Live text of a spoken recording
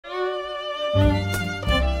Well,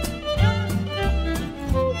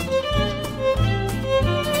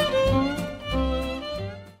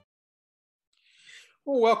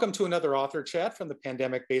 welcome to another author chat from the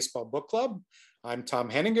Pandemic Baseball Book Club. I'm Thom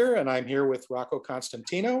Henninger, and I'm here with Rocco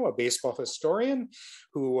Constantino, a baseball historian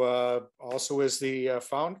who also is the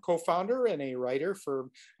co-founder and a writer for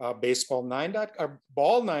ball9.com,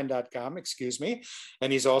 excuse me,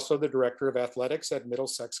 and he's also the director of athletics at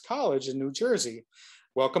Middlesex College in New Jersey.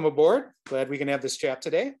 Welcome aboard. Glad we can have this chat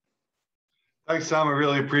today. Thanks, Tom. I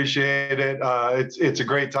really appreciate it. It's a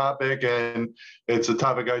great topic, and it's a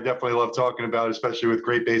topic I definitely love talking about, especially with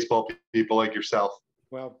great baseball people like yourself.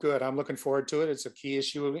 Well, good. I'm looking forward to it. It's a key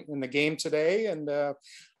issue in the game today, and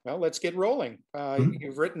well, let's get rolling.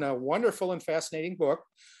 You've written a wonderful and fascinating book.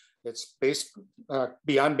 It's based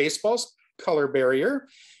Beyond Baseball's Color Barrier.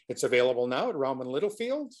 It's available now at Rowman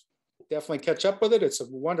Littlefield. Definitely catch up with it. It's a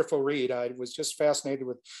wonderful read. I was just fascinated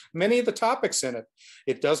with many of the topics in it.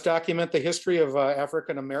 It does document the history of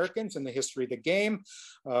African Americans and the history of the game.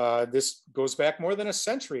 This goes back more than a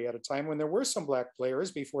century, at a time when there were some Black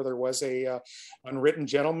players before there was a unwritten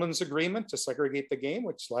gentleman's agreement to segregate the game,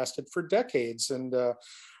 which lasted for decades. And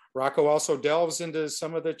Rocco also delves into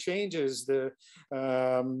some of the changes, the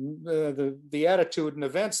attitude and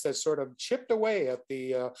events that sort of chipped away at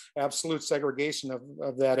the absolute segregation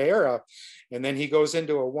of that era. And then he goes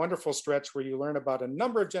into a wonderful stretch where you learn about a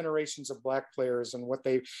number of generations of Black players and what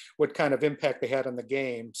kind of impact they had on the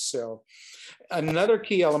game. So another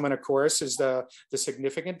key element, of course, is the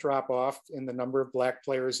significant drop off in the number of Black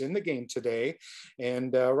players in the game today.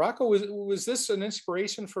 And Rocco, was this an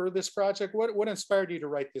inspiration for this project? What inspired you to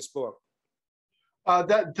write this book?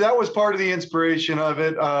 That was part of the inspiration of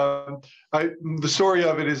it. The story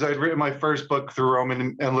of it is I'd written my first book through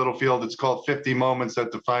Rowman and Littlefield. It's called 50 Moments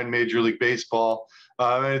That Define Major League Baseball.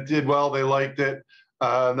 And it did well. They liked it.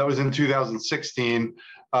 That was in 2016.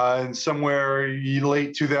 And somewhere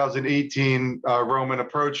late 2018, Rowman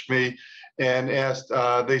approached me and asked,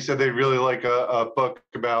 they said they'd really like a book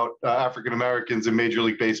about African Americans in Major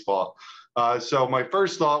League Baseball. So my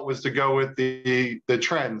first thought was to go with the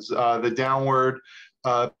trends, the downward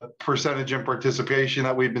percentage in participation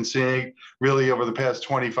that we've been seeing really over the past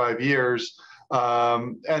 25 years,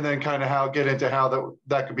 and then kind of get into how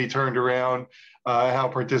that could be turned around, how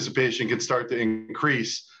participation could start to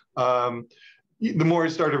increase. The more I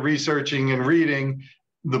started researching and reading,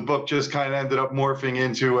 the book just kind of ended up morphing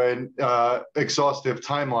into an exhaustive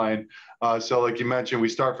timeline. So like you mentioned, we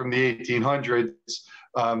start from the 1800s.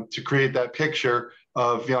 To create that picture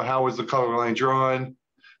of, how was the color line drawn,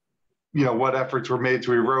 what efforts were made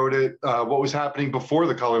to erode it, what was happening before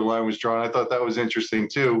the color line was drawn. I thought that was interesting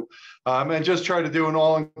too. And just try to do an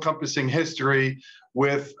all-encompassing history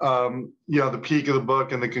with, the peak of the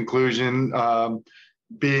book and the conclusion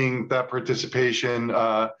being that participation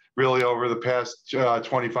really over the past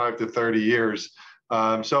 25 to 30 years.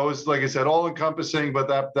 So it was, like I said, all-encompassing, but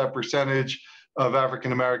that percentage of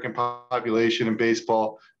African American population in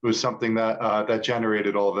baseball was something that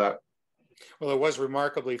generated all of that. Well, it was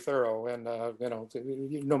remarkably thorough, and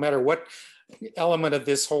no matter what element of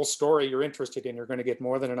this whole story you're interested in, you're going to get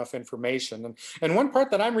more than enough information. And one part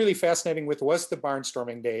that I'm really fascinating with was the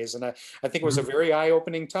barnstorming days, and I think it was a very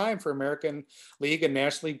eye-opening time for American League and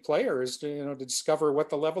National League players to discover what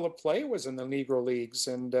the level of play was in the Negro leagues.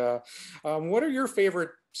 And what are your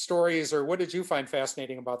favorite stories, or what did you find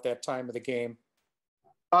fascinating about that time of the game?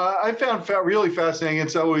 I found really fascinating.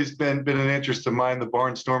 It's always been an interest of mine, the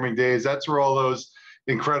barnstorming days. That's where all those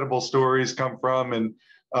incredible stories come from, and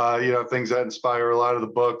things that inspire a lot of the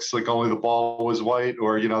books, like Only the Ball Was White,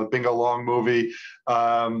 or the Bingo Long movie.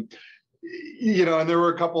 And there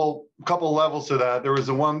were a couple levels to that. There was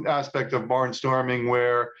the one aspect of barnstorming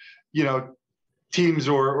where teams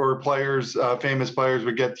or players, famous players,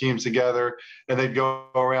 would get teams together and they'd go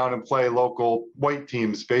around and play local white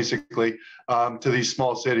teams, basically, to these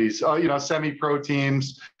small cities. Semi-pro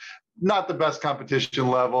teams, not the best competition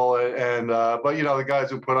level, but the guys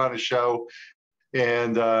who put on a show,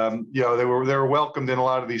 and they were welcomed in a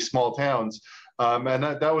lot of these small towns, and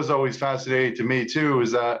that was always fascinating to me too.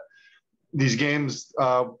 Is that these games,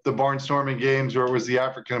 the barnstorming games, where it was the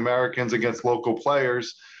African Americans against local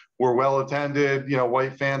players, were well attended.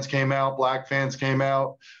 White fans came out, Black fans came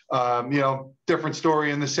out. Different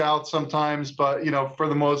story in the South sometimes, but for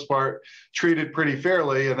the most part, treated pretty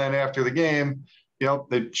fairly. And then after the game,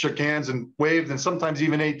 they shook hands and waved, and sometimes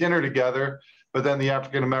even ate dinner together. But then the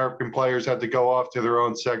African American players had to go off to their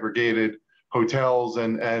own segregated hotels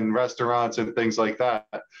and restaurants and things like that.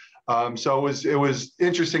 So it was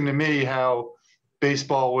interesting to me how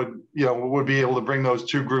baseball would be able to bring those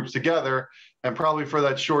two groups together And probably for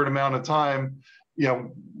that short amount of time,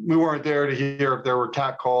 we weren't there to hear if there were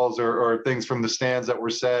catcalls or things from the stands that were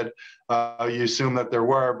said. You assume that there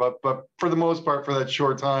were, but for the most part, for that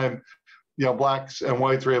short time, blacks and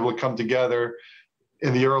whites were able to come together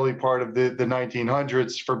in the early part of the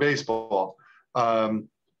 1900s for baseball.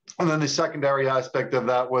 And then the secondary aspect of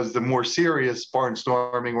that was the more serious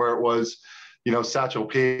barnstorming, where it was, Satchel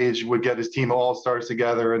Paige would get his team of all-stars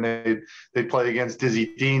together, and they'd play against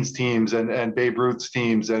Dizzy Dean's teams and Babe Ruth's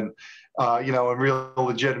teams, and and real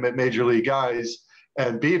legitimate major league guys,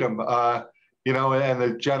 and beat them. And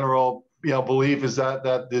the general belief is that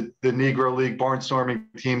the Negro League barnstorming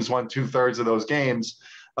teams won 2/3 of those games.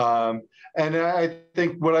 And I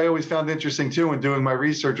think what I always found interesting too in doing my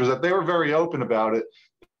research was that they were very open about it.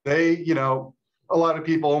 They, a lot of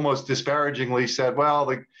people almost disparagingly said, well,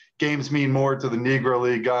 the games mean more to the Negro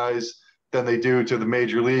League guys than they do to the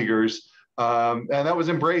major leaguers. And that was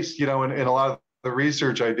embraced, in a lot of the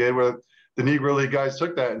research I did, where the Negro League guys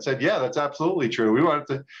took that and said, yeah, that's absolutely true. We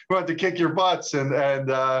wanted to kick your butts. And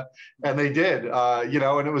they did,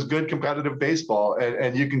 and it was good competitive baseball.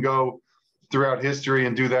 And you can go throughout history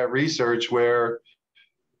and do that research where,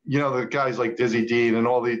 the guys like Dizzy Dean and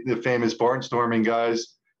all the famous barnstorming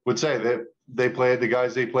guys would say that the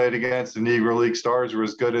guys they played against, the Negro League stars, were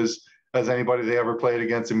as good as anybody they ever played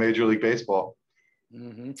against in Major League Baseball.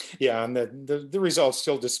 Mm-hmm. Yeah, and the results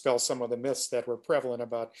still dispel some of the myths that were prevalent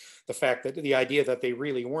about the fact that the idea that they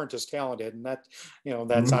really weren't as talented, and that,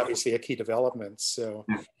 that's obviously a key development. So.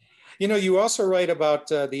 You also write about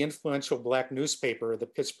the influential black newspaper, the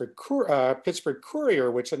Pittsburgh Courier,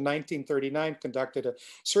 which in 1939 conducted a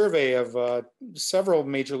survey of several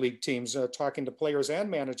major league teams, talking to players and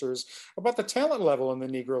managers about the talent level in the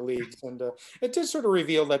Negro Leagues. And it did sort of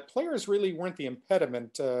reveal that players really weren't the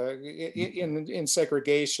impediment in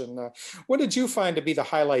segregation. What did you find to be the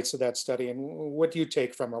highlights of that study, and what do you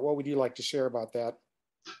take from it? What would you like to share about that?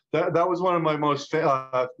 That was one of my most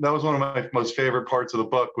favorite parts of the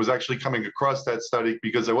book, was actually coming across that study,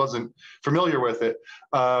 because I wasn't familiar with it.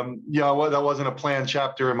 That wasn't a planned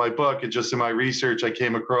chapter in my book. It just, in my research, I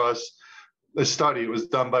came across a study. It was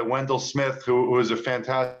done by Wendell Smith, who was a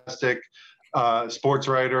fantastic sports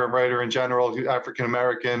writer and writer in general,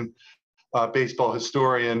 African-American baseball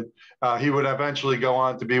historian. He would eventually go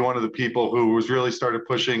on to be one of the people who was really started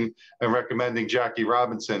pushing and recommending Jackie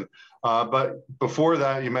Robinson. But before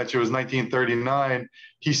that, you mentioned it was 1939,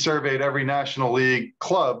 he surveyed every National League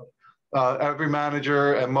club, every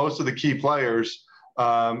manager, and most of the key players.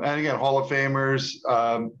 And again, Hall of Famers,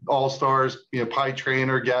 All-Stars, Pie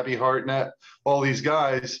Traynor, Gabby Hartnett, all these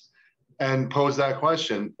guys, and posed that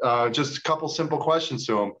question. Just a couple simple questions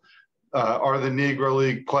to them. Are the Negro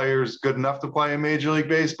League players good enough to play in Major League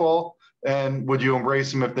Baseball? And would you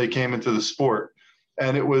embrace them if they came into the sport?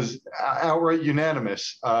 And it was outright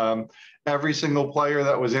unanimous. Every single player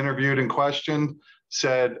that was interviewed and questioned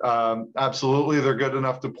said, absolutely, they're good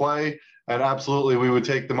enough to play, and absolutely, we would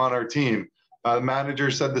take them on our team. The manager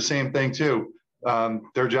said the same thing too.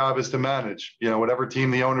 Their job is to manage. Whatever team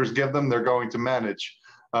the owners give them, they're going to manage.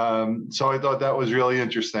 So I thought that was really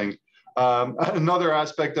interesting. Another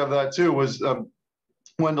aspect of that too was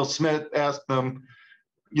Wendell Smith asked them,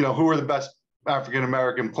 who were the best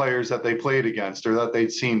African-American players that they played against or that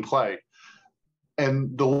they'd seen play.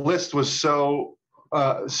 And the list was so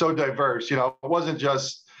diverse. It wasn't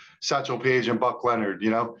just Satchel Paige and Buck Leonard.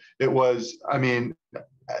 It was,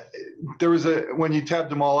 there was when you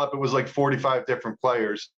tabbed them all up, it was like 45 different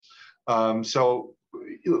players. So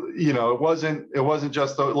it wasn't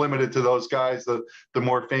just limited to those guys, the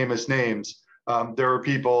more famous names. There were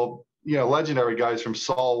people, legendary guys from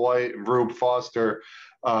Saul White and Rube Foster,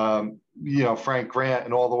 Frank Grant,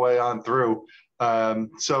 and all the way on through.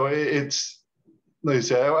 So it's, like I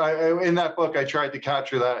said, in that book, I tried to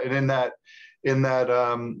capture that. And in that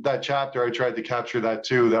chapter, I tried to capture that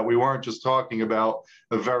too, that we weren't just talking about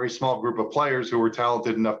a very small group of players who were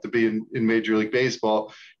talented enough to be in Major League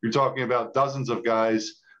Baseball. You're talking about dozens of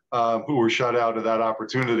guys who were shut out of that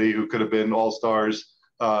opportunity, who could have been all-stars,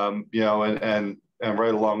 and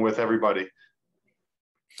right along with everybody.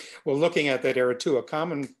 Well, looking at that era too, a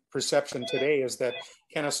common perception today is that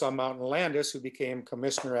Kennesaw Mountain Landis, who became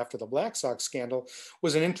commissioner after the Black Sox scandal,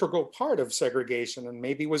 was an integral part of segregation and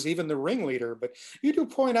maybe was even the ringleader. But you do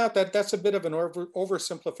point out that that's a bit of an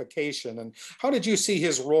oversimplification. And how did you see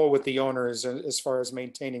his role with the owners as far as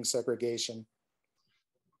maintaining segregation?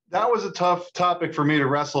 That was a tough topic for me to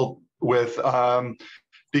wrestle with,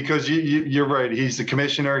 because you're right. He's the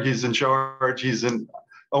commissioner. He's in charge. He's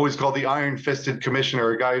always called the iron-fisted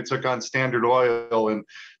commissioner, a guy who took on Standard Oil and,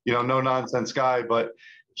 no nonsense guy. But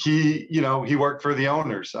he worked for the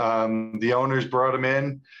owners. The owners brought him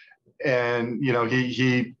in, and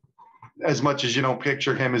he as much as you don't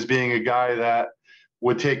picture him as being a guy that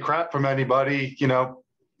would take crap from anybody,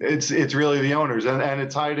 it's really the owners. And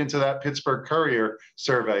it tied into that Pittsburgh Courier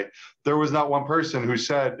survey. There was not one person who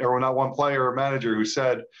said, or not one player or manager who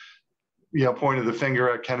said, pointed the finger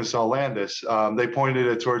at Kennesaw Landis. They pointed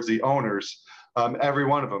it towards the owners, every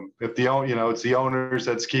one of them. If it's the owners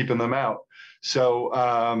that's keeping them out. So,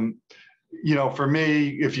 for me,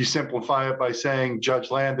 if you simplify it by saying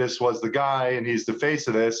Judge Landis was the guy and he's the face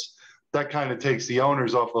of this, that kind of takes the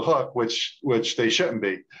owners off the hook, which they shouldn't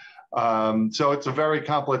be. So it's a very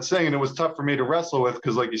complex thing, and it was tough for me to wrestle with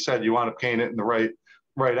because, like you said, you want to paint it in the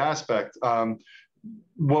right aspect.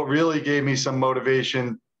 What really gave me some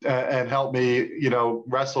motivation and helped me,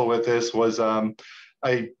 wrestle with this was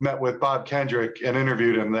I met with Bob Kendrick and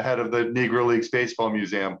interviewed him, the head of the Negro Leagues Baseball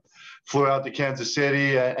Museum. Flew out to Kansas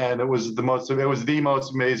City, and it was the most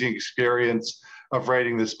amazing experience of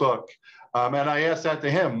writing this book. And I asked that to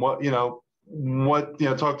him,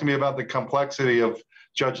 talk to me about the complexity of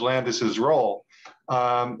Judge Landis's role.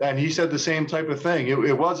 And he said the same type of thing.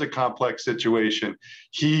 It was a complex situation.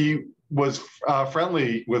 He was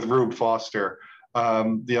friendly with Rube Foster,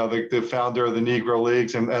 the founder of the Negro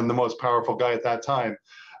Leagues and the most powerful guy at that time.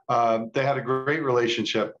 They had a great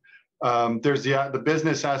relationship. There's the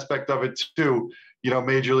business aspect of it too.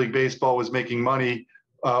 Major League Baseball was making money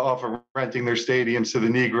off of renting their stadiums to the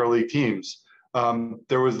Negro League teams.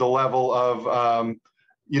 There was the level of,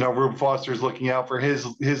 Rube Foster's looking out for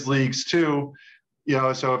his leagues too.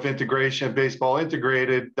 So if baseball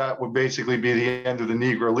integrated, that would basically be the end of the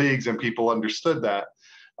Negro Leagues, and people understood that.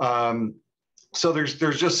 So there's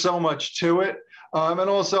just so much to it. And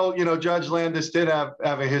also, Judge Landis did have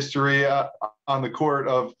a history on the court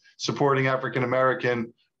of supporting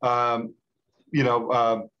African-American,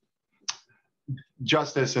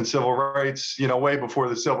 justice and civil rights, way before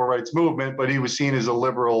the civil rights movement, but he was seen as a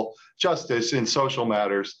liberal justice in social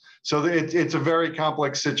matters. So it's a very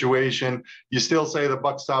complex situation. You still say the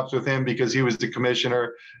buck stops with him because he was the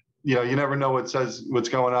commissioner. You never know what's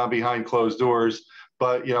going on behind closed doors,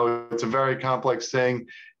 but it's a very complex thing.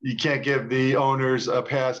 You can't give the owners a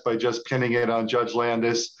pass by just pinning it on Judge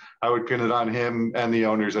Landis. I would pin it on him and the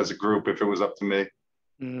owners as a group if it was up to me.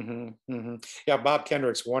 Mm-hmm, mm-hmm. Yeah, Bob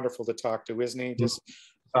Kendrick's wonderful to talk to, isn't he? Just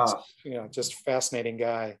fascinating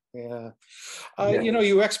guy. Yeah.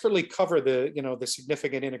 You expertly cover the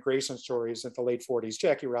significant integration stories in the late 40s,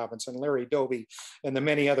 Jackie Robinson, Larry Doby, and the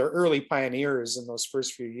many other early pioneers in those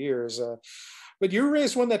first few years. But you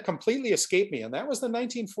raised one that completely escaped me, and that was the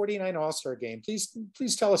 1949 All-Star Game.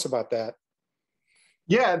 Please tell us about that.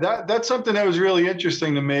 Yeah, that's something that was really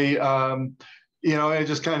interesting to me. I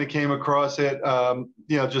just kind of came across it,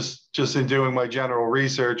 just in doing my general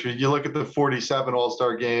research. You look at the 47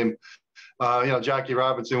 All-Star Game, Jackie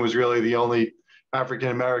Robinson was really the only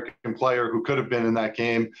African-American player who could have been in that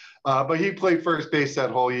game. But he played first base that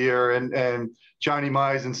whole year, and Johnny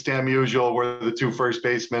Mize and Stan Musial were the two first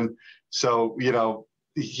basemen. So,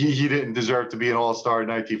 he didn't deserve to be an All-Star in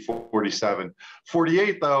 1947.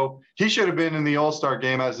 48, though, he should have been in the All-Star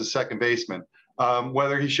game as a second baseman.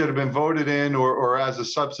 Whether he should have been voted in or as a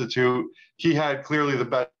substitute, he had clearly the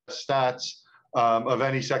best stats of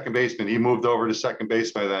any second baseman. He moved over to second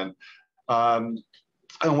base by then.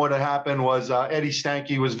 And what had happened was Eddie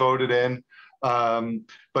Stanky was voted in,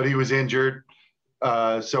 but he was injured.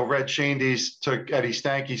 So Red Shandies took Eddie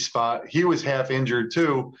Stanky's spot. He was half injured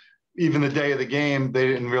too. Even the day of the game, they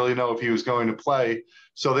didn't really know if he was going to play.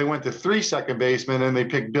 So they went to 3 second basemen, and they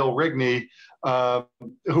picked Bill Rigney,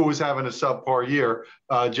 who was having a subpar year.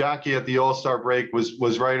 Jackie at the All-Star break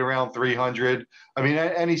was right around 300. I mean,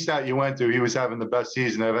 any stat you went to, he was having the best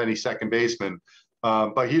season of any second baseman.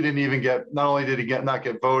 But he didn't even not only did he not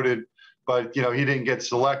get voted, but he didn't get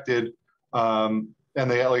selected. And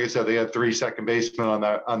they, like I said, they had 3 second basemen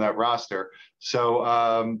on that roster.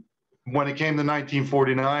 So when it came to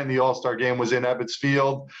 1949, the All-Star game was in Ebbets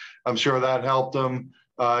Field. I'm sure that helped him.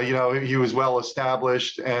 He was well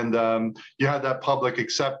established, and you had that public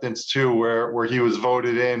acceptance too, where he was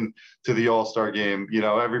voted in to the All-Star game.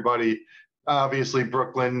 Everybody, obviously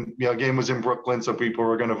Brooklyn, game was in Brooklyn, so people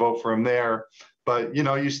were going to vote for him there. But,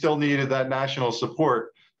 you still needed that national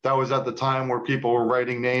support. That was at the time where people were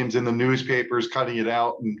writing names in the newspapers, cutting it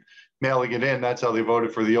out and mailing it in. That's how they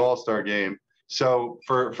voted for the All-Star game. So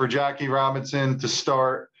for Jackie Robinson to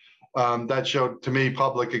start, that showed to me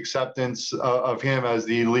public acceptance of him as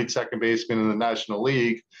the elite second baseman in the National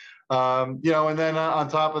League. And then on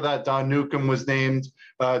top of that, Don Newcombe was named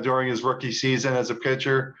during his rookie season as a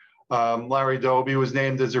pitcher. Larry Doby was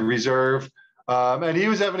named as a reserve. And he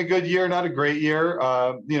was having a good year, not a great year.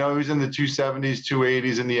 He was in the 270s,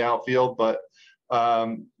 280s in the outfield, but,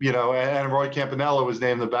 and Roy Campanella was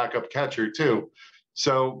named the backup catcher too.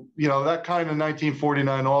 So, that kind of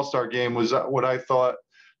 1949 All-Star game was what I thought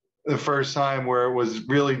the first time where it was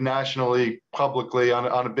really nationally, publicly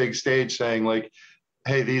on a big stage saying like,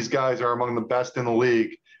 hey, these guys are among the best in the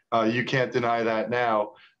league. You can't deny that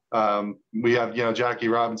now. We have, Jackie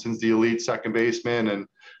Robinson's the elite second baseman. And,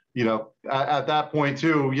 at that point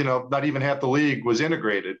too, not even half the league was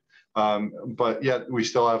integrated. But yet we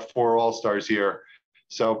still have 4 All-Stars here.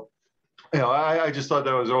 So, I just thought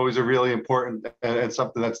that was always a really important and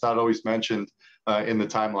something that's not always mentioned in the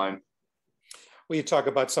timeline. Well, you talk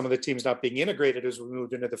about some of the teams not being integrated as we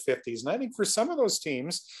moved into the 50s. And I think for some of those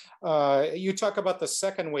teams, you talk about the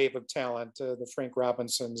second wave of talent, the Frank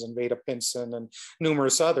Robinsons and Vada Pinson and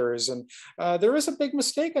numerous others. And there is a big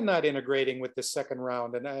mistake in not integrating with the second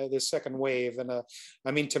round and the second wave.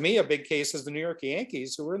 And to me, a big case is the New York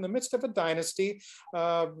Yankees, who were in the midst of a dynasty.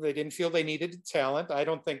 They didn't feel they needed talent. I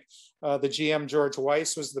don't think the GM, George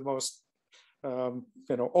Weiss, was the most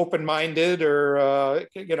open-minded or,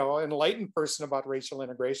 enlightened person about racial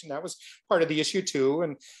integration. That was part of the issue too.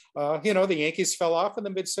 And, the Yankees fell off in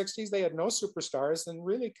the mid 60s. They had no superstars and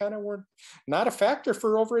really kind of were not a factor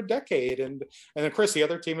for over a decade. And of course, the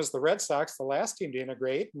other team is the Red Sox, the last team to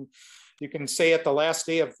integrate. And you can say at the last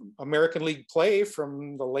day of American League play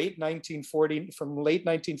from the late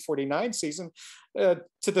 1949 season to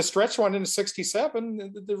the stretch one in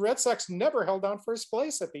 67, the Red Sox never held down first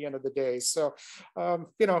place at the end of the day. So,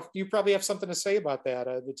 you probably have something to say about that.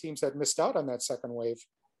 The teams that missed out on that second wave.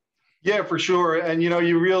 Yeah, for sure. And,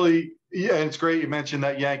 you really, and it's great you mentioned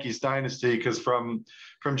that Yankees dynasty, because from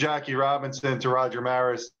Jackie Robinson to Roger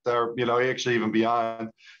Maris, or, actually even beyond,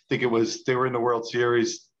 I think they were in the World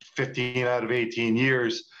Series 15 out of 18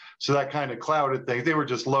 years. So that kind of clouded things. They were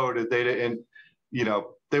just loaded. They didn't,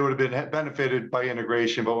 they would have been benefited by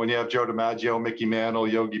integration. But when you have Joe DiMaggio, Mickey Mantle,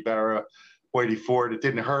 Yogi Berra, Whitey Ford, it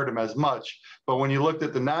didn't hurt them as much. But when you looked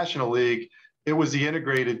at the National League, it was the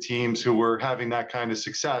integrated teams who were having that kind of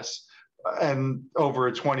success. And over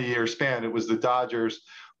a 20-year span, it was the Dodgers,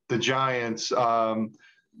 the Giants, even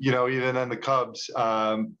then the Cubs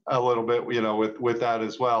a little bit, with that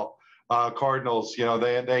as well. Cardinals,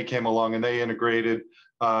 they came along and they integrated,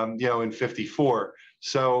 in 54.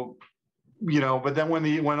 So, but then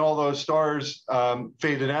when all those stars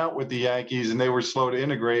faded out with the Yankees and they were slow to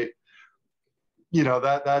integrate,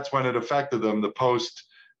 that's when it affected them. The post,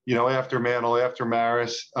 after Mantle, after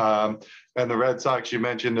Maris, and the Red Sox you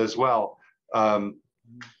mentioned as well.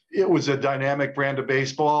 It was a dynamic brand of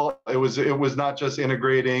baseball. It was not just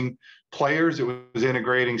integrating players, it was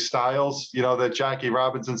integrating styles, that Jackie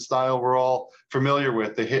Robinson style we're all familiar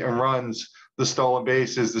with, the hit and runs, the stolen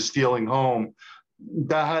bases, the stealing home.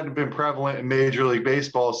 That hadn't been prevalent in Major League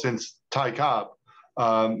Baseball since Ty Cobb.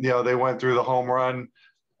 They went through the home run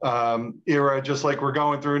era, just like we're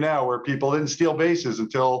going through now, where people didn't steal bases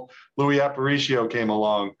until Louis Aparicio came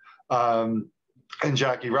along, and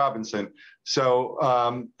Jackie Robinson.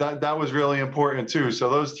 So that was really important too. So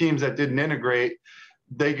those teams that didn't integrate,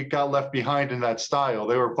 they got left behind in that style.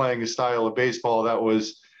 They were playing a style of baseball that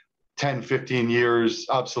was 10, 15 years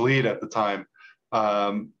obsolete at the time.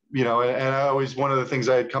 And I always, one of the things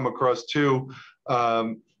I had come across too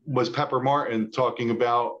was Pepper Martin talking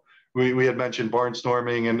about, we had mentioned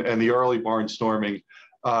barnstorming and the early barnstorming.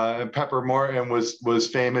 And Pepper Martin was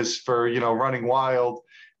famous for, running wild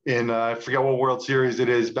in, I forget what World Series it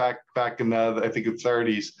is, back in the, I think the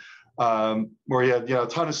 30s. Where he had, a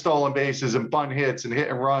ton of stolen bases and bunt hits and hit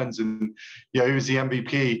and runs. And, he was the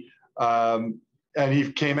MVP. And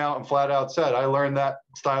he came out and flat out said, I learned that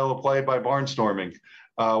style of play by barnstorming.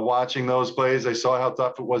 Watching those plays, I saw how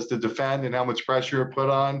tough it was to defend and how much pressure it put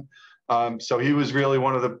on. So he was really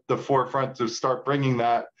one of the forefront to start bringing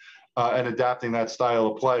that and adapting that style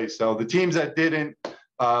of play. So the teams that didn't,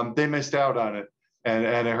 they missed out on it. And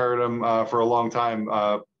it hurt them for a long time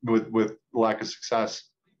with lack of success.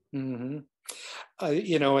 Mm-hmm.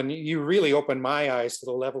 And you really opened my eyes to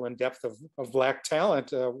the level and depth of Black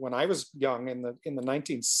talent when I was young in the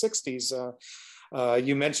 1960s.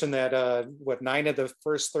 You mentioned that 9 of the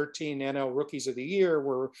first 13 NL Rookies of the Year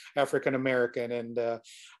were African American, and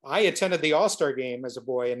I attended the All-Star game as a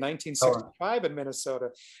boy in 1965 in Minnesota,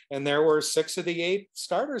 and there were 6 of the 8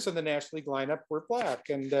 starters in the National League lineup were Black,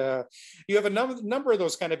 and you have a number of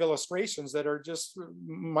those kind of illustrations that are just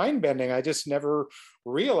mind-bending. I just never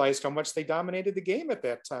realized how much they dominated the game at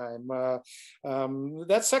that time.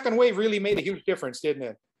 That second wave really made a huge difference, didn't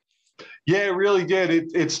it? Yeah, it really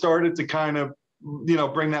did. It started to kind of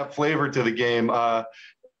bring that flavor to the game.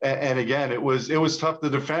 And again, it was tough to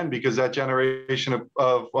defend because that generation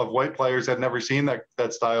of white players had never seen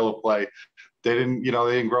that style of play. They didn't, they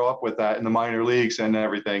didn't grow up with that in the minor leagues and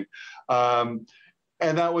everything. And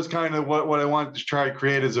that was kind of what I wanted to try to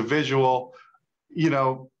create as a visual.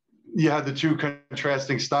 You had the two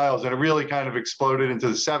contrasting styles, and it really kind of exploded into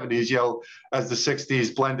the 70s, as the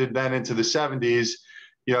 60s blended then into the 70s.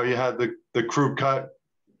 You had the crew cut,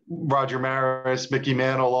 Roger Maris, Mickey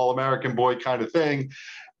Mantle, all-American boy kind of thing.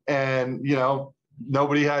 And,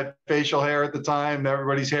 nobody had facial hair at the time.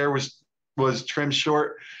 Everybody's hair was trimmed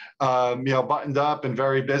short, buttoned up and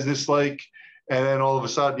very businesslike. And then all of a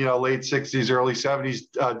sudden, late 60s, early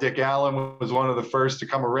 70s, Dick Allen was one of the first to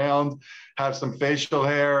come around, have some facial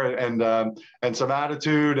hair and some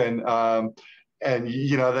attitude. And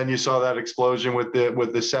then you saw that explosion with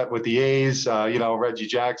the set with the A's, Reggie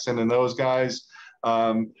Jackson and those guys.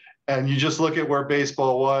 And you just look at where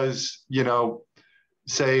baseball was,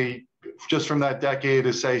 say just from that decade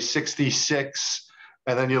to say 66.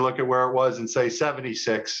 And then you look at where it was in say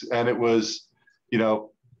 76. And it was, it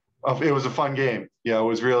was a fun game. It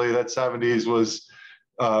was really, that 70s was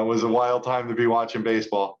a wild time to be watching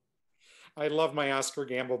baseball. I love my Oscar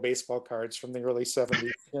Gamble baseball cards from the early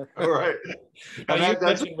 70s. All right. And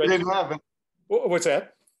that's what you didn't have. What's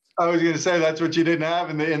that? I was going to say that's what you didn't have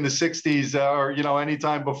in the 60s or, any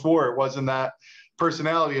time before. It wasn't that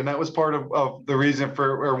personality. And that was part of the reason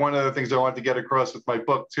or one of the things I wanted to get across with my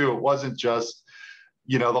book too. It wasn't just,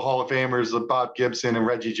 the Hall of Famers of Bob Gibson and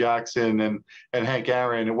Reggie Jackson and Hank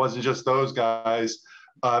Aaron. It wasn't just those guys.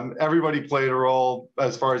 Everybody played a role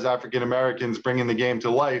as far as African Americans bringing the game to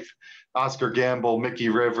life. Oscar Gamble, Mickey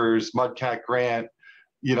Rivers, Mudcat Grant,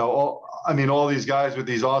 all these guys with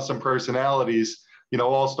these awesome personalities,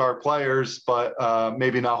 all-star players, but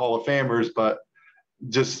maybe not Hall of Famers, but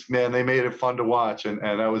just, man, they made it fun to watch. And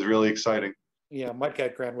that was really exciting. Yeah,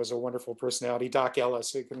 Mudcat Grant was a wonderful personality. Doc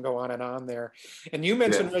Ellis, you can go on and on there. And you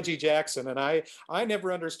mentioned Reggie Jackson, and I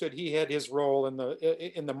never understood he had his role in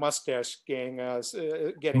the Mustache Gang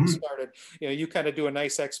getting started. You kind of do a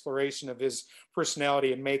nice exploration of his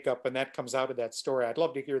personality and makeup, and that comes out of that story. I'd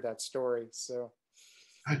love to hear that story. So,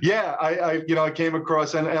 yeah, I came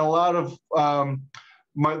across and a lot of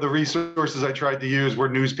the resources I tried to use were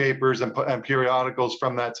newspapers and periodicals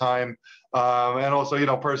from that time. And also,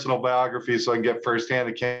 personal biographies, so I can get firsthand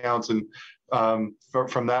accounts and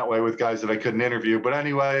from that way with guys that I couldn't interview. But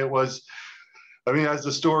anyway, it was, as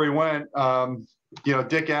the story went,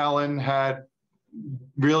 Dick Allen had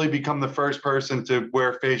really become the first person to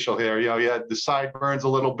wear facial hair. He had the sideburns a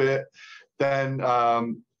little bit. Then,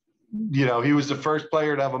 he was the first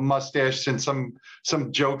player to have a mustache since some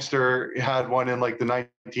jokester had one in like the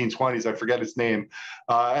 1920s. I forget his name.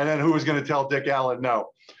 And then who was going to tell Dick Allen no?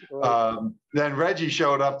 Right. Then Reggie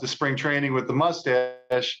showed up to spring training with the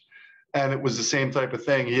mustache, and it was the same type of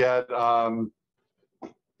thing. He had,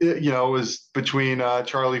 it was between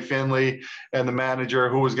Charlie Finley and the manager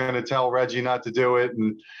who was going to tell Reggie not to do it.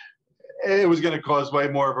 And it was going to cause way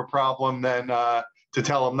more of a problem than to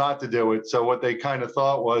tell him not to do it. So what they kind of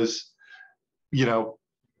thought was, all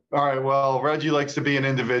right, well, Reggie likes to be an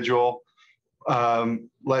individual.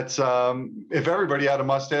 Let's if everybody had a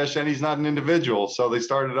mustache, then he's not an individual. So they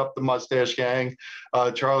started up the Mustache Gang.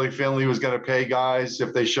 Charlie Finley was going to pay guys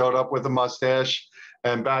if they showed up with a mustache.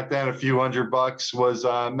 And back then, a few $100 was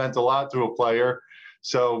meant a lot to a player.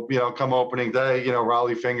 So, come opening day,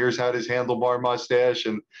 Raleigh Fingers had his handlebar mustache,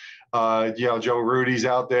 and Joe Rudy's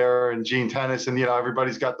out there, and Gene Tennyson,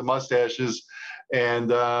 everybody's got the mustaches, and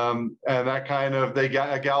that kind of, they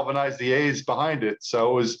galvanized the A's behind it.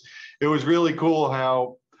 So it was really cool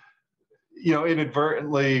how,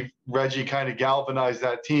 inadvertently Reggie kind of galvanized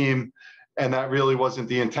that team, and that really wasn't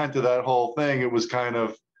the intent of that whole thing. It was kind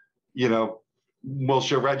of, well,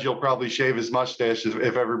 sure, Reggie will probably shave his mustache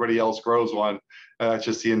if everybody else grows one. That's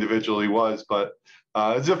just the individual he was. But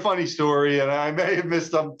it's a funny story, and I may have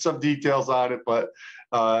missed some details on it, but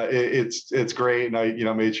it's great, and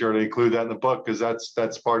I made sure to include that in the book because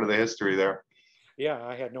that's part of the history there. Yeah,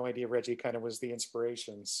 I had no idea Reggie kind of was the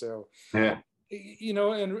inspiration. So yeah.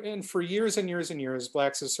 And for years and years and years,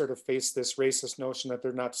 blacks have sort of faced this racist notion that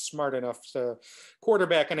they're not smart enough to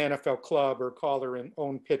quarterback an NFL club or call their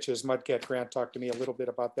own pitches. Mudcat Grant talked to me a little bit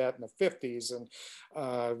about that in the 50s. And,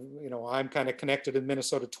 I'm kind of connected to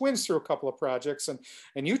Minnesota Twins through a couple of projects. And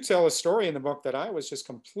you tell a story in the book that I was just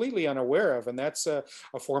completely unaware of. And that's a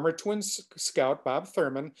former Twins scout, Bob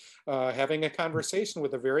Thurman, having a conversation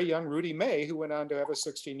with a very young Rudy May, who went on to have a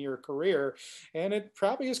 16-year career. And it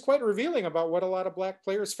probably is quite revealing about what a lot of black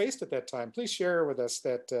players faced at that time. Please share with us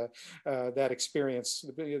that experience,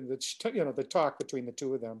 the talk between the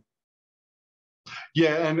two of them.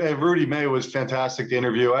 Yeah, and Rudy May was fantastic to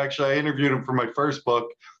interview. Actually, I interviewed him for my first book,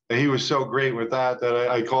 and he was so great with that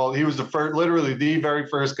I called. He was the first, literally the very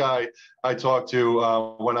first guy I talked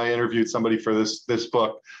to when I interviewed somebody for this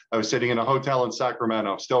book. I was sitting in a hotel in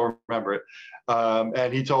Sacramento, still remember it,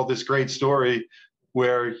 and he told this great story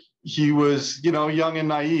where he was, young and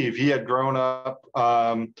naive. He had grown up.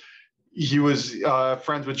 He was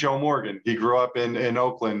friends with Joe Morgan. He grew up in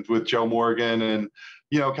Oakland with Joe Morgan, and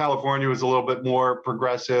California was a little bit more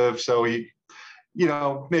progressive, so he,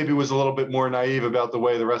 maybe was a little bit more naive about the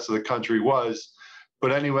way the rest of the country was.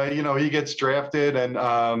 But anyway, he gets drafted, and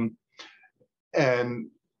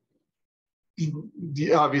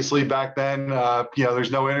obviously back then,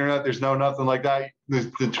 there's no internet, there's no nothing like that.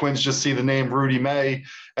 The Twins just see the name Rudy May,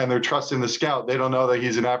 and they're trusting the scout. They don't know that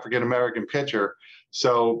he's an African American pitcher.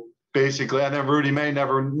 So basically, and then Rudy May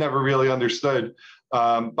never really understood.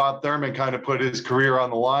 Bob Thurman kind of put his career on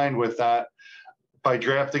the line with that by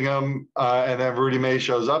drafting him, and then Rudy May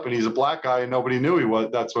shows up, and he's a black guy, and nobody knew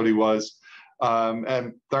that's what he was.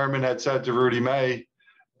 And Thurman had said to Rudy May,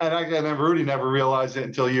 and then Rudy never realized it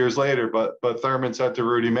until years later, but Thurman said to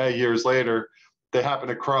Rudy May years later, they happened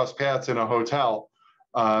to cross paths in a hotel,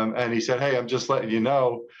 and he said, "Hey, I'm just letting you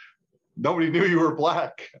know, nobody knew you were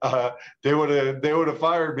black. They would have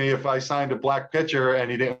fired me if I signed a black pitcher and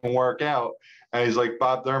he didn't work out." And he's like,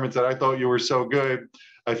 Bob Thurman said, "I thought you were so good.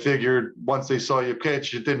 I figured once they saw you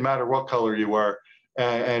pitch, it didn't matter what color you were."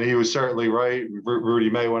 And he was certainly right. Rudy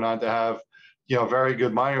May went on to have, very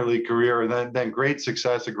good minor league career, and then great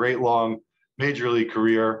success, a great long major league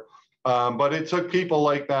career. But it took people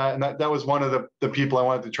like that, and that was one of the people I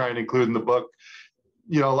wanted to try and include in the book.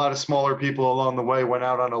 A lot of smaller people along the way went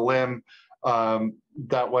out on a limb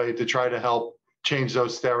that way to try to help change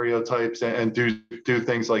those stereotypes and do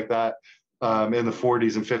things like that. In the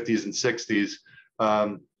 40s and 50s and 60s.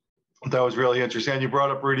 That was really interesting. And you brought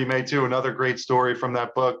up Rudy May too, another great story from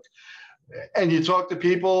that book. And you talk to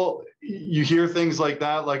people, you hear things like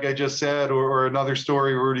that, like I just said, or another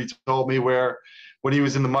story Rudy told me where when he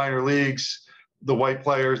was in the minor leagues, the white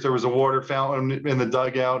players, there was a water fountain in the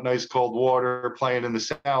dugout, nice cold water, playing in the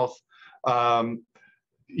South. And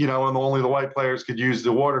only the white players could use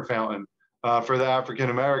the water fountain. For the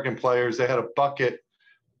African-American players, they had a bucket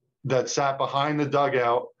that sat behind the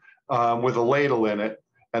dugout with a ladle in it,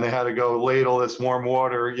 and they had to go ladle this warm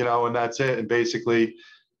water, and that's it. And basically,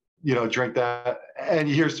 drink that. And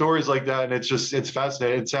you hear stories like that, and it's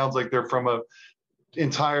fascinating. It sounds like they're from a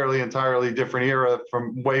entirely different era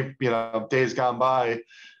from way, days gone by.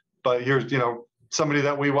 But here's, somebody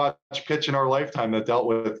that we watch pitch in our lifetime that dealt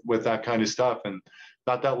with that kind of stuff. And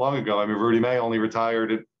not that long ago, I mean, Rudy May only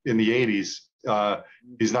retired in the 80s.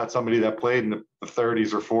 He's not somebody that played in the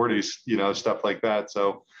 30s or 40s, stuff like that.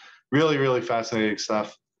 So really, really fascinating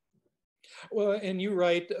stuff. Well, and you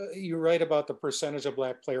write about the percentage of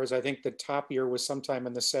black players. I think the top year was sometime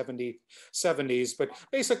in the 70s, but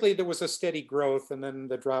basically there was a steady growth, and then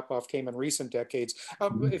the drop off came in recent decades.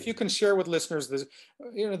 If you can share with listeners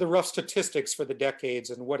the rough statistics for the decades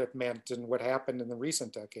and what it meant and what happened in the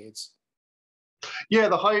recent decades. Yeah,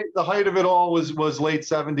 the height of it all was late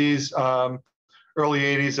 70s, early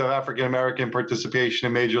 80s of African American participation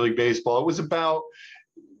in Major League Baseball.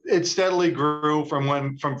 It steadily grew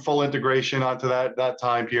from full integration onto that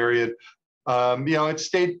time period. It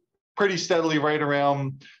stayed pretty steadily right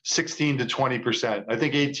around 16 to 20%. I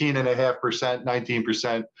think 18.5%,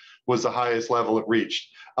 19% was the highest level it reached.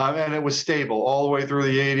 And it was stable all the way through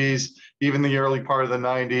the 80s, even the early part of the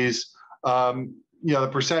 90s. The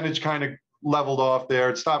percentage kind of leveled off there.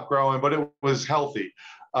 It stopped growing, but it was healthy.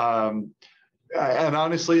 And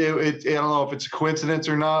honestly, I don't know if it's a coincidence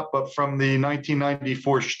or not, but from the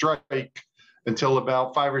 1994 strike until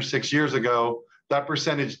about 5 or 6 years ago, that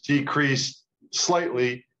percentage decreased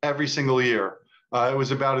slightly every single year. It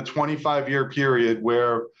was about a 25-year period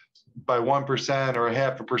where by 1% or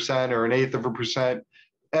 0.5% or 1/8%,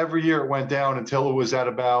 every year it went down until it was at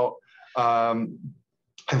about, I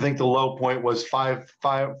think the low point was 4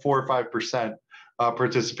 or 5%.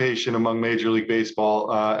 Participation among Major League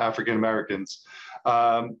Baseball African Americans.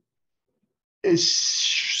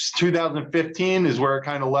 2015 is where it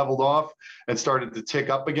kind of leveled off and started to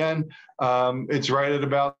tick up again. It's right at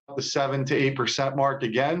about the 7 to 8% mark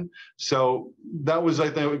again. So that was,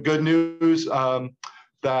 I think, good news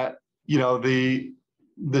that the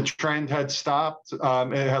trend had stopped. It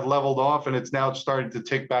had leveled off, and it's now starting to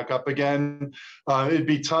tick back up again. It'd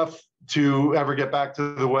be tough to ever get back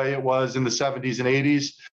to the way it was in the 70s and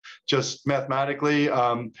 80s, just mathematically.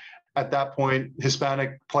 At that point,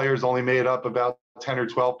 Hispanic players only made up about 10 or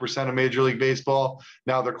 12% of Major League Baseball.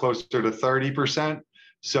 Now they're closer to 30%.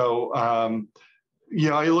 So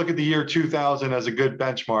I look at the year 2000 as a good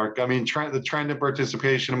benchmark. I mean, the trend in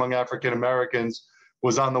participation among African Americans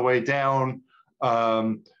was on the way down,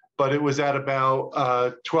 but it was at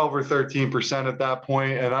about 12 or 13% at that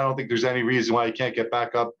point, and I don't think there's any reason why it can't get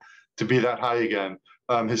back up to be that high again.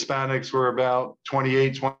 Hispanics were about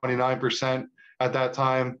 28, 29% at that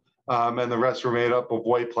time, and the rest were made up of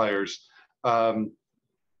white players.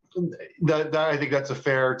 That I think that's a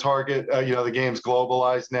fair target. The game's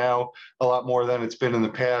globalized now a lot more than it's been in the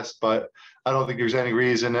past, but I don't think there's any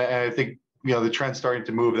reason. And I think the trend's starting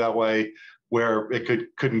to move that way, where it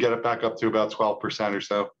couldn't get it back up to about 12% or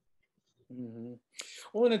so. Mm-hmm.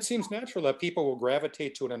 Well, and it seems natural that people will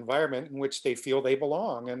gravitate to an environment in which they feel they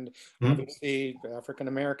belong. And obviously,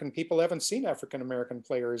 African-American people haven't seen African-American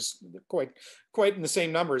players quite in the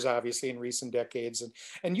same numbers, obviously, in recent decades.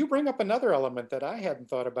 And you bring up another element that I hadn't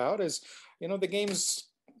thought about is, the game's,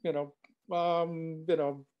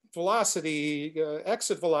 velocity,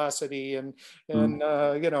 exit velocity, and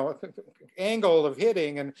angle of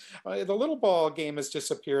hitting, and the little ball game has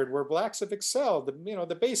disappeared, where blacks have excelled.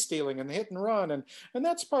 The base stealing and the hit and run, and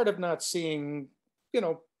that's part of not seeing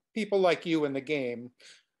people like you in the game,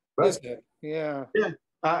 right? Isn't it? Yeah. Yeah,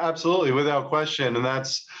 absolutely, without question. And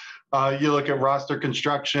that's you look at roster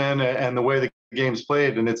construction and the way the game's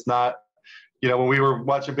played, and it's not. When we were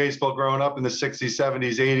watching baseball growing up in the 60s,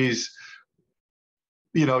 70s, 80s.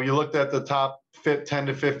 You looked at the top 10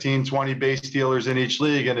 to 15, 20 base stealers in each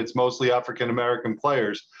league, and it's mostly African-American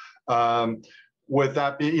players. With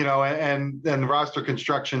that, and the roster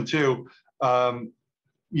construction too,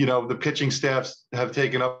 the pitching staffs have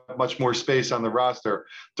taken up much more space on the roster.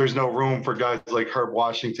 There's no room for guys like Herb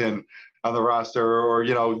Washington on the roster, or,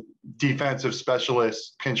 defensive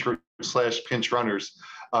specialists, pinch runners,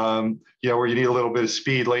 where you need a little bit of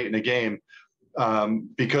speed late in the game.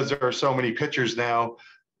 Because there are so many pitchers now,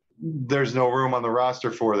 there's no room on the roster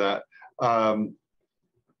for that.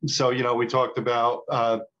 So, we talked about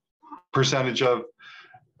percentage of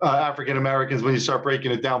African Americans. When you start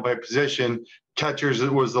breaking it down by position, catchers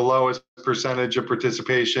was the lowest percentage of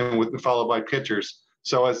participation, followed by pitchers.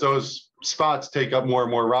 So as those spots take up more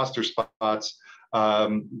and more roster spots,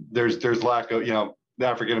 there's lack of, the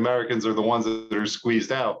African Americans are the ones that are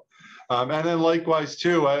squeezed out. And then likewise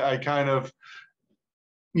too, I kind of,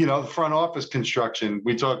 the front office construction.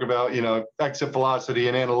 We talk about, exit velocity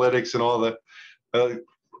and analytics and all the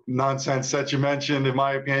nonsense that you mentioned, in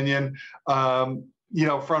my opinion.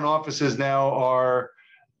 Front offices now are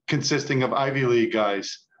consisting of Ivy League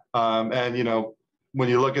guys. And, when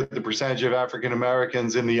you look at the percentage of African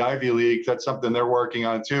Americans in the Ivy League, that's something they're working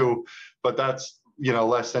on too, but that's,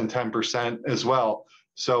 less than 10% as well.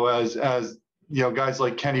 So as guys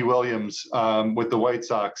like Kenny Williams with the White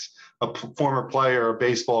Sox, a former player, a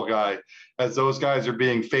baseball guy, as those guys are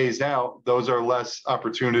being phased out, those are less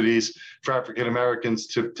opportunities for African Americans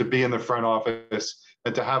to be in the front office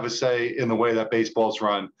and to have a say in the way that baseball's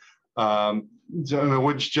run.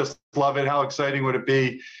 Would you just love it? How exciting would it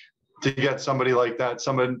be to get somebody like that?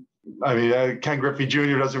 Ken Griffey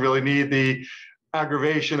Jr. doesn't really need the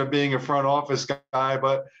aggravation of being a front office guy,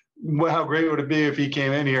 but how great would it be if he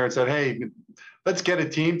came in here and said, hey, let's get a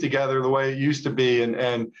team together the way it used to be,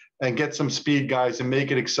 and get some speed guys and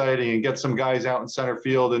make it exciting, and get some guys out in center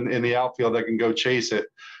field and in the outfield that can go chase it.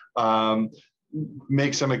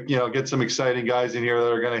 Make some, get some exciting guys in here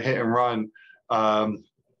that are going to hit and run. I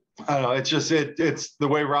don't know. It's just, it's the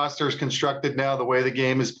way roster is constructed now, the way the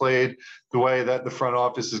game is played, the way that the front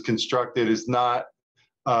office is constructed is not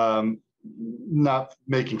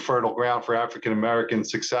making fertile ground for African-American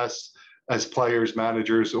success as players,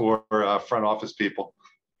 managers, or front office people.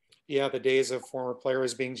 Yeah, the days of former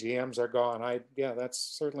players being GMs are gone. That's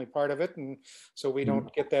certainly part of it. And so we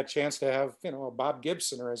don't get that chance to have, a Bob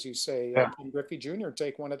Gibson, or as you say, Ken Griffey Jr.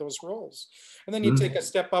 take one of those roles. And then you take a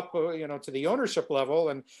step up, to the ownership level.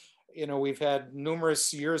 And, we've had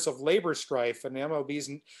numerous years of labor strife, and MLB's,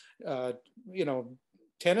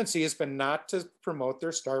 tendency has been not to promote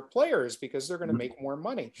their star players because they're going to make more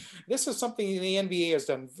money. This is something the NBA has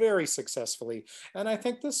done very successfully. And I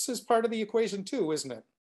think this is part of the equation too, isn't it?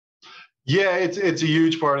 Yeah, it's a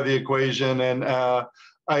huge part of the equation. And that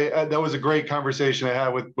was a great conversation I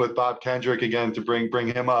had with Bob Kendrick, again, to bring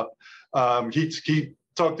him up. He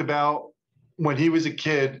talked about when he was a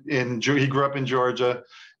kid, he grew up in Georgia,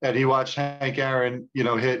 and he watched Hank Aaron,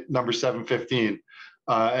 hit number 715.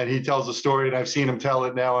 And he tells a story, and I've seen him tell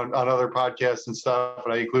it now on other podcasts and stuff,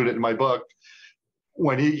 and I include it in my book.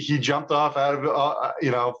 When he jumped off out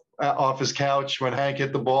of, off his couch when Hank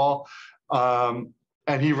hit the ball,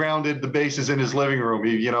 and he rounded the bases in his living room.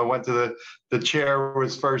 He, went to the chair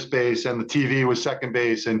was first base and the TV was second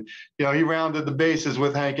base. And, he rounded the bases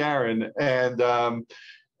with Hank Aaron. And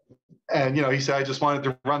he said, I just wanted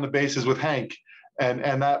to run the bases with Hank.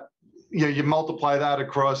 And that, you multiply that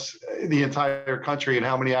across the entire country and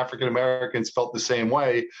how many African-Americans felt the same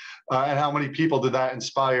way, and how many people did that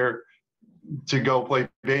inspire to go play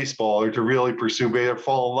baseball or to really pursue baseball,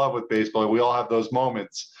 fall in love with baseball. We all have those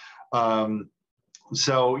moments.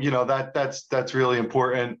 So, that's really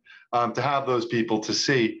important to have those people to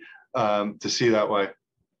see that way.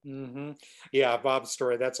 Mm-hmm. Yeah, Bob's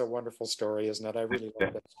story, that's a wonderful story, isn't it? I really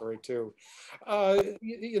love that story too.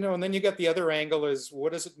 And then you got the other angle is,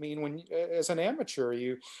 what does it mean when, as an amateur,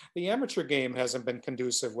 the amateur game hasn't been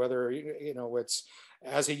conducive, whether, it's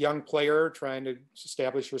as a young player trying to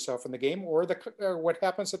establish yourself in the game, or what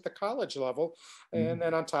happens at the college level. And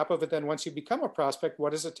then on top of it, then once you become a prospect,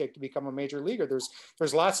 what does it take to become a major leaguer?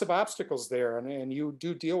 There's lots of obstacles there, and you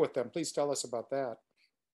do deal with them. Please tell us about that.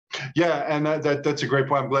 Yeah, and that's a great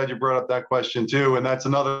point. I'm glad you brought up that question too. And that's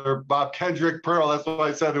another Bob Kendrick pearl. That's why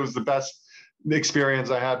I said it was the best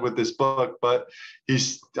experience I had with this book. But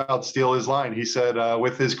I'll steal his line. He said,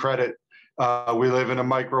 with his credit, we live in a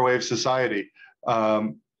microwave society.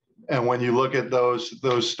 And when you look at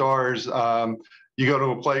those stars, you go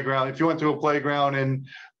to a playground. If you went to a playground in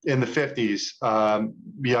the 50s,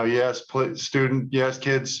 you ask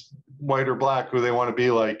kids, white or black, who they want to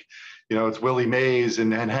be like. It's Willie Mays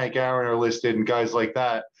and Hank Aaron are listed and guys like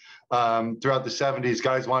that. Throughout the 70s,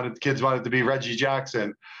 kids wanted to be Reggie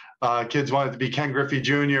Jackson. Kids wanted to be Ken Griffey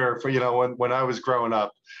Jr. When I was growing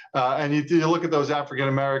up. And you look at those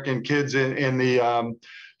African-American kids in the,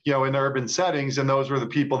 in urban settings, and those were the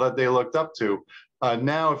people that they looked up to.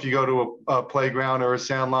 Now, if you go to a playground or a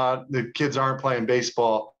sandlot, the kids aren't playing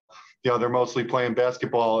baseball. They're mostly playing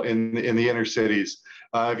basketball in the inner cities.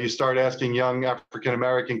 If you start asking young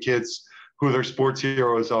African-American kids who their sports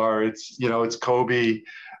heroes are, it's Kobe,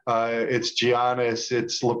 it's Giannis,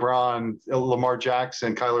 it's LeBron, Lamar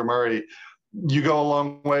Jackson, Kyler Murray. You go a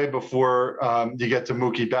long way before you get to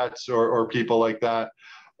Mookie Betts or people like that.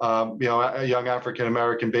 Young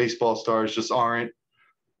African-American baseball stars just aren't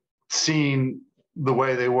seen the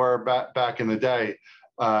way they were back in the day.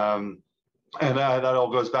 And that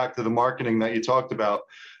all goes back to the marketing that you talked about.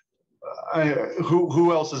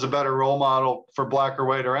 Who else is a better role model for black or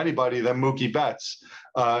white or anybody than Mookie Betts?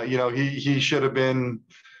 He should have been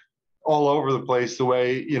all over the place the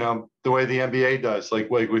way the NBA does, like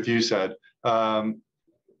what you said.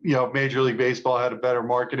 Major League Baseball had a better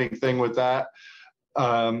marketing thing with that.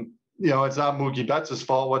 It's not Mookie Betts'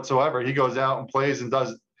 fault whatsoever. He goes out and plays and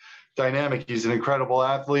does dynamic. He's an incredible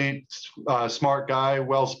athlete, smart guy,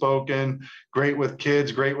 well-spoken, great with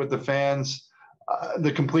kids, great with the fans.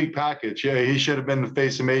 The complete package. Yeah, he should have been the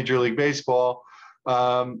face of Major League Baseball,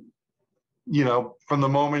 from the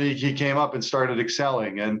moment he came up and started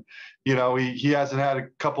excelling. And, he hasn't had a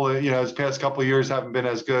couple of, his past couple of years haven't been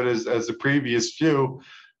as good as the previous few.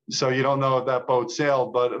 So you don't know if that boat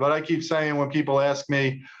sailed. But I keep saying, when people ask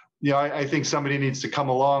me, I think somebody needs to come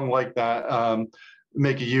along like that,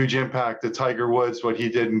 make a huge impact. The Tiger Woods, what he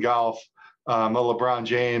did in golf, a LeBron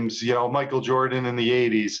James, Michael Jordan in the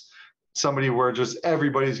 80s. Somebody where just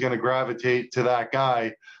everybody's going to gravitate to that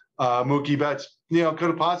guy. Mookie Betts, could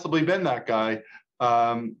have possibly been that guy.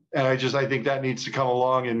 And I think that needs to come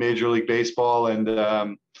along in Major League Baseball, and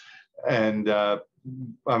I'm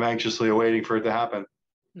anxiously awaiting for it to happen.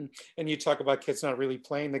 And you talk about kids not really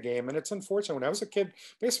playing the game, and it's unfortunate. When I was a kid,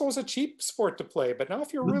 baseball was a cheap sport to play, but now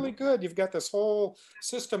if you're really good, you've got this whole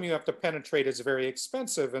system you have to penetrate. It's very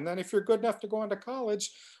expensive, and then if you're good enough to go on to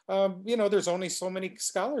college, there's only so many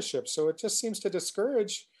scholarships, so it just seems to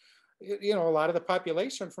discourage a lot of the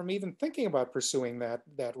population from even thinking about pursuing that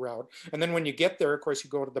route. And then when you get there, of course, you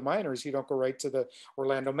go to the minors. You don't go right to the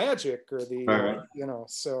Orlando Magic or the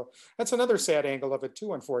so that's another sad angle of it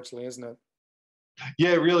too, unfortunately, isn't it? Yeah,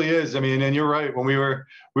 it really is. I mean, and you're right. When we were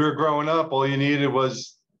growing up, all you needed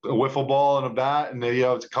was a wiffle ball and a bat, and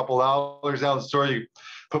it's a couple dollars out in the store. You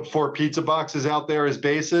put 4 pizza boxes out there as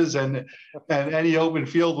bases, and any open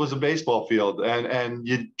field was a baseball field, and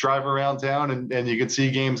you drive around town and you could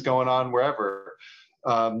see games going on wherever.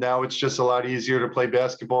 Now it's just a lot easier to play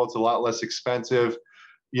basketball. It's a lot less expensive.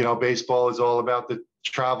 Baseball is all about the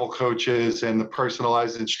travel coaches and the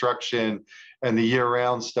personalized instruction and the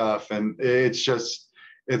year-round stuff, and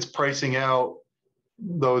it's pricing out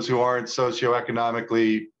those who aren't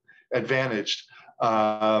socioeconomically advantaged.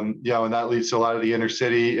 And that leads to a lot of the inner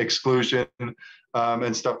city exclusion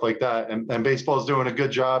and stuff like that. And baseball is doing a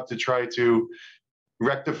good job to try to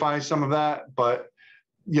rectify some of that, but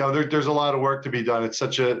there's a lot of work to be done. It's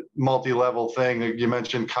such a multi-level thing. You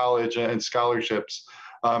mentioned college and scholarships.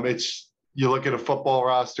 You look at a football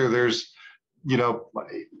roster, there's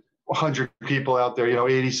 100 people out there,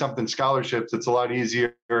 80 something scholarships. It's a lot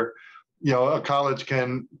easier. A college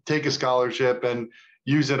can take a scholarship and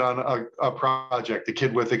use it on a project. A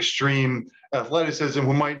kid with extreme athleticism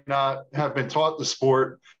who might not have been taught the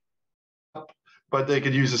sport, but they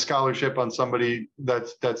could use a scholarship on somebody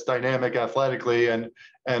that's dynamic athletically and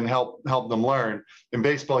help them learn. In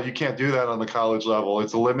baseball, you can't do that on the college level.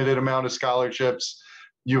 It's a limited amount of scholarships.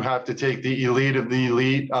 You have to take the elite of the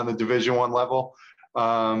elite on the Division I level,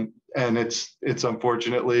 and it's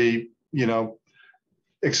unfortunately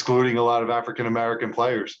excluding a lot of African American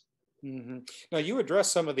players. Mm-hmm. Now, you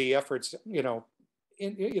address some of the efforts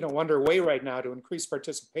underway right now to increase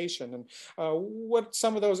participation, and what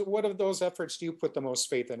of those efforts do you put the most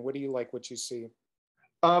faith in? What do you like what you see?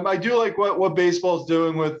 I do like what baseball's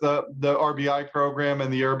doing with the RBI program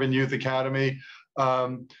and the Urban Youth Academy.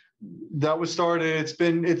 That was started. It's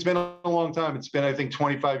been a long time. It's been, I think,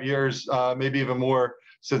 25 years, maybe even more,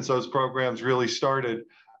 since those programs really started.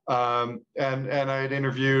 And I had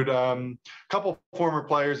interviewed a couple former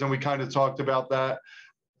players, and we kind of talked about that.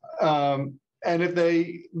 And if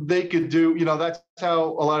they could do, that's how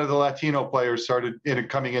a lot of the Latino players started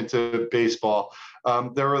coming into baseball.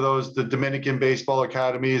 There were the Dominican baseball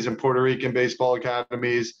academies and Puerto Rican baseball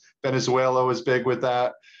academies. Venezuela was big with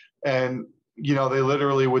that. And, they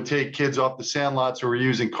literally would take kids off the sandlots who were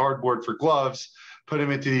using cardboard for gloves, put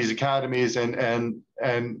them into these academies and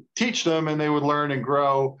teach them, and they would learn and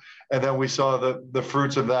grow. And then we saw the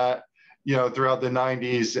fruits of that, throughout the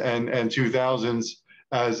 90s and 2000s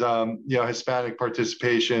as, Hispanic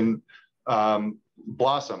participation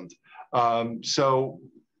blossomed. So,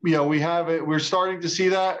 we have it. We're starting to see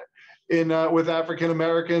that with African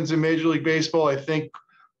Americans in Major League Baseball. I think,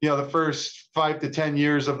 the first 5 to 10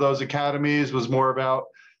 years of those academies was more about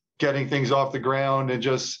getting things off the ground and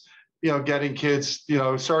just, getting kids,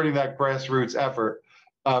 starting that grassroots effort.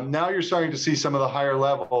 Now you're starting to see some of the higher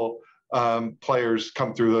level players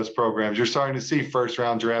come through those programs. You're starting to see first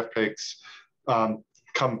round draft picks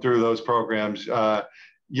come through those programs.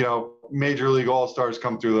 Major League All-Stars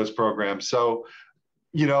come through those programs. So,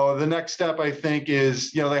 the next step, I think,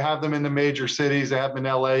 is, they have them in the major cities. They have them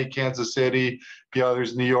in LA, Kansas City,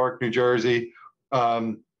 there's New York, New Jersey,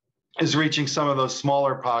 is reaching some of those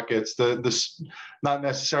smaller pockets, not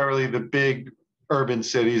necessarily the big urban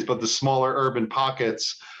cities, but the smaller urban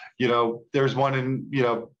pockets. There's one in,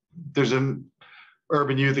 there's an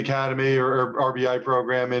Urban Youth Academy or RBI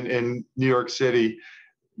program in New York City.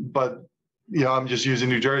 But, I'm just using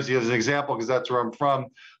New Jersey as an example because that's where I'm from.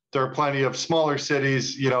 There are plenty of smaller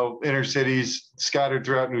cities, inner cities scattered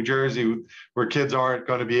throughout New Jersey where kids aren't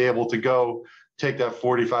going to be able to go take that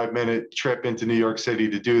 45-minute trip into New York City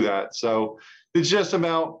to do that. So it's just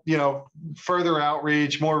about, further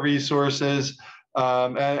outreach, more resources,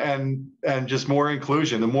 and just more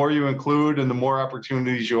inclusion. The more you include and the more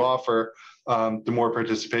opportunities you offer, the more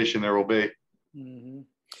participation there will be. Mm-hmm.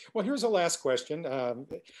 Well, here's a last question.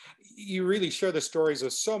 You really share the stories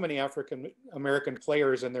of so many African American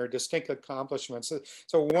players and their distinct accomplishments.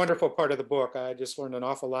 It's a wonderful part of the book. I just learned an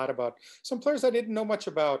awful lot about some players I didn't know much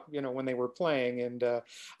about, when they were playing. And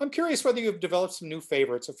I'm curious whether you've developed some new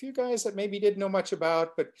favorites, a few guys that maybe didn't know much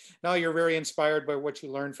about, but now you're very inspired by what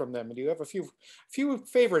you learned from them. And do you have a few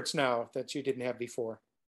favorites now that you didn't have before?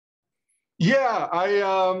 Yeah,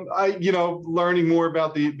 I learning more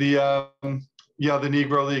about the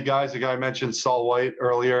Negro League guys. The guy I mentioned, Saul White,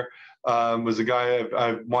 earlier, was a guy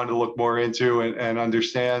I wanted to look more into and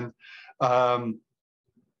understand. From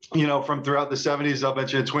throughout the 70s, I'll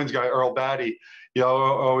mention a Twins guy, Earl Batty.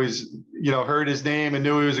 Always, heard his name and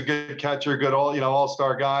knew he was a good catcher, good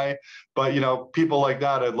all-star guy. But, people like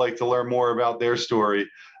that, I'd like to learn more about their story.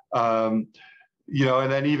 And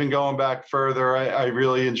then even going back further, I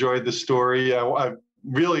really enjoyed the story. I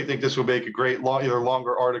really think this would make a great either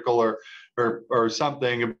longer article or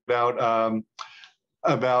something about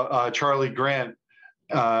Charlie Grant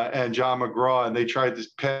and John McGraw, and they tried to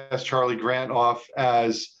pass Charlie Grant off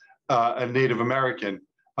as a Native American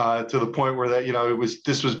to the point where that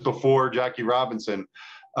this was before Jackie Robinson.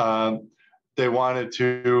 They wanted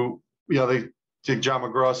to John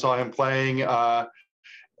McGraw saw him playing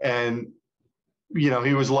and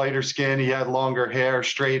he was lighter skinned, he had longer hair,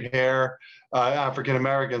 straight hair, African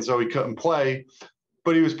American, so he couldn't play.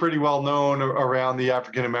 But he was pretty well known around the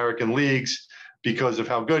African American leagues because of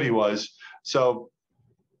how good he was. So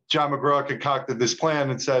John McGraw concocted this plan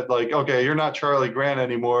and said, okay, you're not Charlie Grant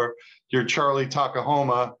anymore. You're Charlie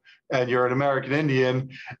Takahoma, and you're an American Indian.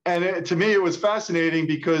 And to me, it was fascinating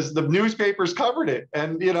because the newspapers covered it.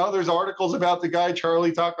 And, you know, there's articles about the guy,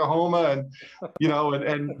 Charlie Takahoma, and, you know,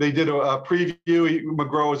 and they did a preview.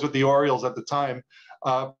 McGraw was with the Orioles at the time,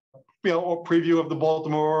 you know, a preview of the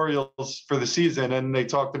Baltimore Orioles for the season. And they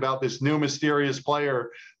talked about this new mysterious player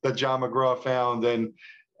that John McGraw found. And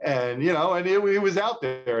you know, and it was out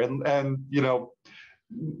there. And, you know,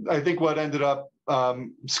 I think what ended up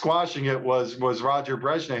squashing it was Roger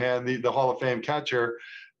Bresnahan, the Hall of Fame catcher,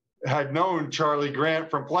 had known Charlie Grant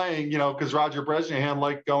from playing, you know, because Roger Bresnahan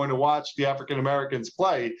liked going to watch the African Americans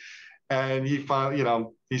play. And he found, you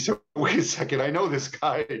know, he said, wait a second, I know this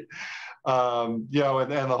guy. You know,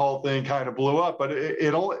 and the whole thing kind of blew up, but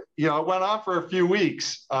it only, you know, it went on for a few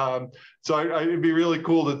weeks. So it'd be really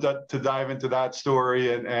cool to dive into that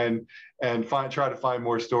story and try to find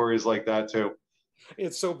more stories like that too.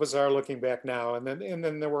 It's so bizarre looking back now. And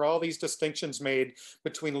then there were all these distinctions made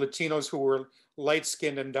between Latinos who were light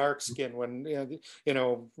skinned and dark skinned when, you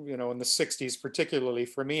know, in the 60s, particularly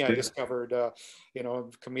for me, I discovered, you know,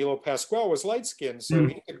 Camilo Pascual was light skinned. So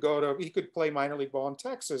he could play minor league ball in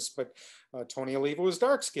Texas, but Tony Oliva was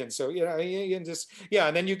dark skinned. So, you know, and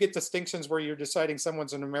and then you get distinctions where you're deciding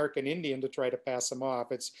someone's an American Indian to try to pass them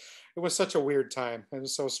off. It was such a weird time. It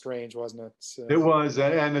was so strange, wasn't it? So, it was,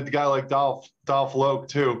 and a guy like Dolph Loke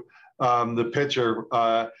too, the pitcher,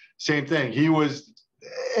 same thing.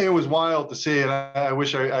 It was wild to see, and I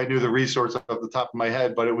wish I knew the resource off the top of my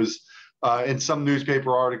head, but it was in some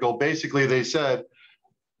newspaper article. Basically, they said,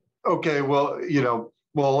 okay, well, you know,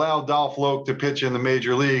 we'll allow Dolph Loke to pitch in the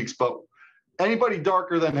major leagues, but anybody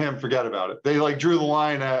darker than him, forget about it. They like drew the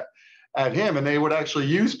line at him, and they would actually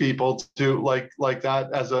use people to like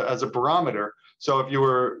that as a barometer. So if you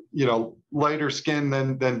were, you know, lighter skinned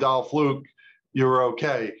than Dolph Luke, you were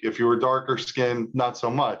okay. If you were darker skinned, not so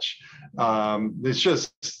much. It's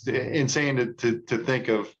just insane to think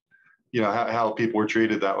of, you know, how people were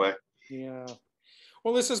treated that way. Yeah.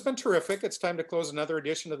 Well, this has been terrific. It's time to close another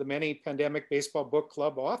edition of the Many Pandemic Baseball Book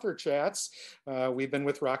Club Author Chats. We've been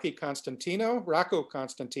with Rocco Constantino.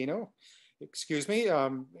 Excuse me.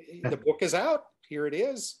 The book is out. Here it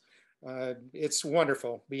is. It's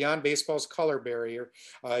wonderful. Beyond Baseball's Color Barrier.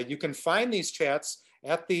 You can find these chats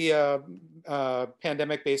at the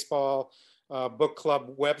Pandemic Baseball Book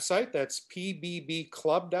Club website. That's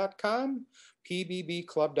pbbclub.com.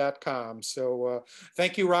 pbbclub.com. So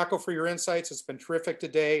thank you, Rocco, for your insights. It's been terrific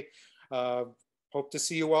today. Hope to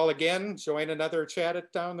see you all again. Join another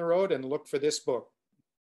chat down the road and look for this book.